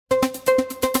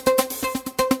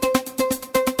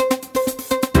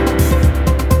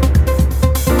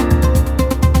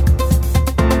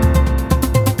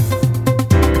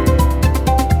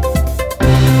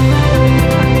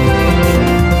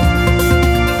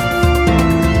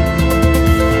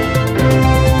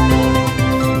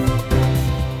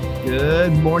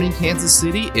morning, Kansas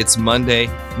City. It's Monday,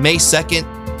 May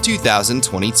 2nd,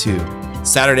 2022.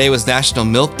 Saturday was National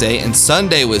Milk Day and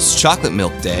Sunday was Chocolate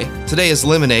Milk Day. Today is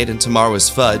lemonade and tomorrow is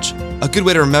fudge. A good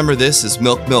way to remember this is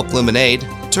milk, milk, lemonade.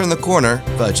 Turn the corner,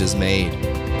 fudge is made.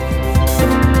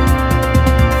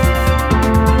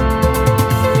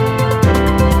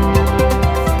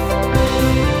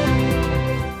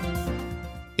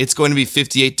 It's going to be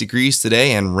 58 degrees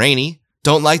today and rainy.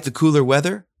 Don't like the cooler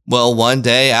weather? Well, one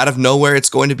day, out of nowhere, it's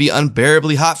going to be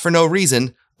unbearably hot for no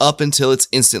reason, up until it's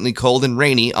instantly cold and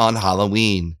rainy on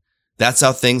Halloween. That's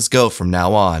how things go from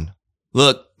now on.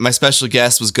 Look, my special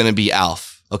guest was going to be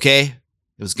Alf, okay?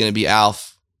 It was going to be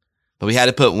Alf. But we had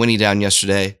to put Winnie down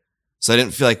yesterday, so I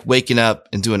didn't feel like waking up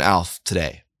and doing Alf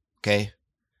today, okay?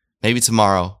 Maybe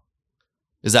tomorrow.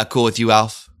 Is that cool with you,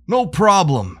 Alf? No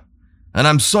problem. And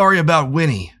I'm sorry about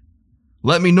Winnie.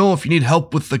 Let me know if you need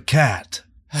help with the cat.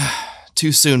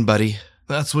 Too soon, buddy.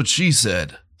 That's what she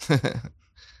said.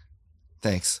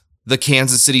 Thanks. The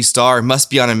Kansas City Star must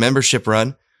be on a membership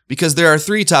run because there are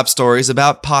 3 top stories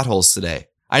about potholes today.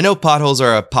 I know potholes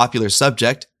are a popular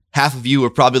subject. Half of you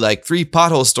were probably like, 3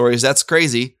 pothole stories, that's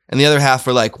crazy. And the other half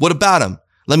were like, what about them?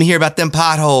 Let me hear about them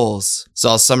potholes. So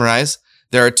I'll summarize.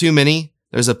 There are too many.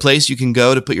 There's a place you can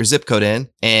go to put your zip code in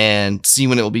and see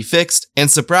when it will be fixed.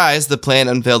 And surprise, the plan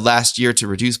unveiled last year to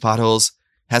reduce potholes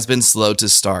has been slow to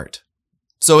start.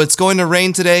 So it's going to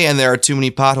rain today and there are too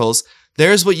many potholes.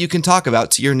 There's what you can talk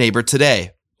about to your neighbor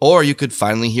today. Or you could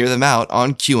finally hear them out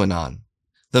on QAnon.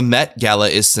 The Met Gala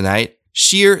is tonight.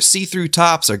 Sheer see-through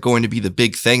tops are going to be the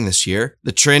big thing this year.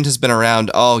 The trend has been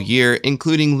around all year,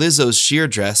 including Lizzo's sheer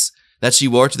dress that she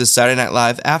wore to the Saturday Night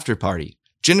Live after party.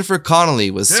 Jennifer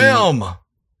Connelly was seen... Damn!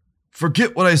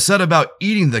 Forget what I said about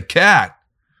eating the cat.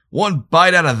 One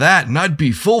bite out of that and I'd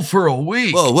be full for a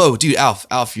week. Whoa, dude, Alf,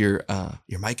 your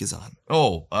mic is on.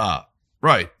 Oh,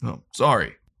 right. Oh,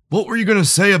 sorry. What were you going to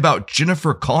say about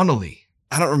Jennifer Connelly?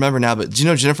 I don't remember now, but do you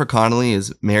know Jennifer Connelly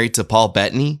is married to Paul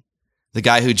Bettany? The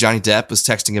guy who Johnny Depp was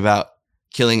texting about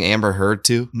killing Amber Heard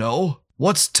to? No.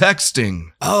 What's texting?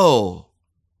 Oh,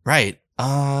 right.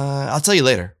 I'll tell you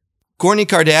later. Kourtney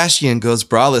Kardashian goes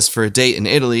braless for a date in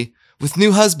Italy with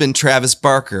new husband Travis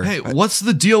Barker. Hey, what's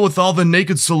the deal with all the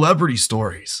naked celebrity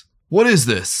stories? What is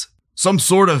this? Some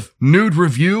sort of nude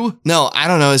review? No, I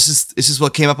don't know. It's just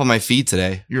what came up on my feed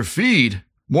today. Your feed?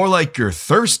 More like you're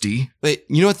thirsty. Wait,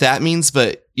 you know what that means,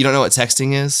 but you don't know what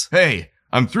texting is? Hey,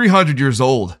 I'm 300 years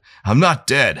old. I'm not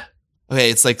dead. Okay,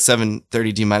 it's like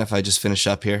 7:30. Do you mind if I just finish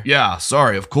up here? Yeah,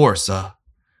 sorry, of course.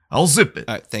 I'll zip it.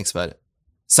 All right, thanks, bud.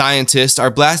 Scientists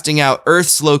are blasting out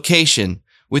Earth's location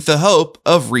with the hope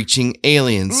of reaching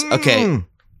aliens. Okay.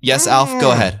 Yes, Alf,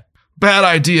 go ahead. Bad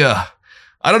idea.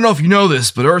 I don't know if you know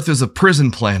this, but Earth is a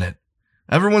prison planet.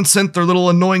 Everyone sent their little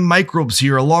annoying microbes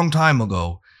here a long time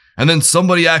ago, and then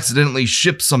somebody accidentally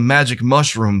shipped some magic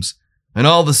mushrooms, and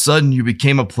all of a sudden you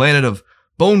became a planet of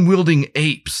bone-wielding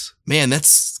apes. Man,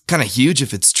 that's kind of huge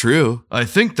if it's true. I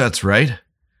think that's right.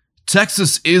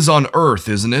 Texas is on Earth,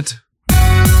 isn't it?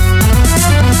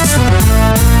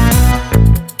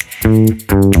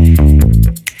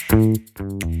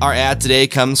 Our ad today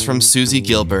comes from Susie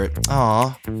Gilbert.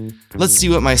 Aw, let's see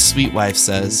what my sweet wife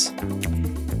says.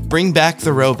 Bring back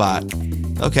the robot.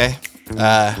 Okay.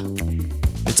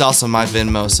 It's also my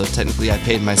Venmo, so technically I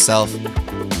paid myself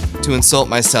to insult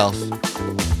myself.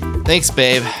 Thanks,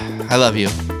 babe. I love you.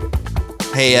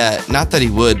 Hey, not that he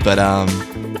would, but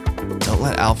don't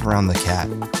let Alf around the cat.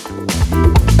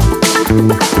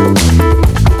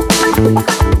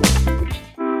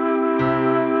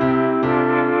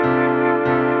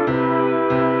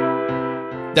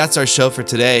 That's our show for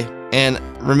today. And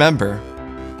remember,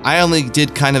 I only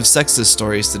did kind of sexist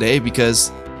stories today because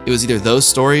it was either those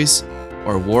stories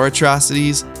or war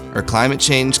atrocities or climate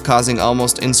change causing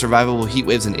almost insurvivable heat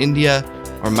waves in India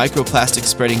or microplastic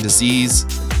spreading disease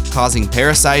causing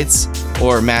parasites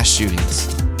or mass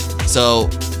shootings. So,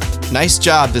 nice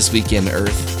job this weekend,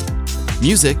 Earth.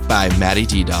 Music by Maddie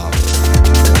D-Dog.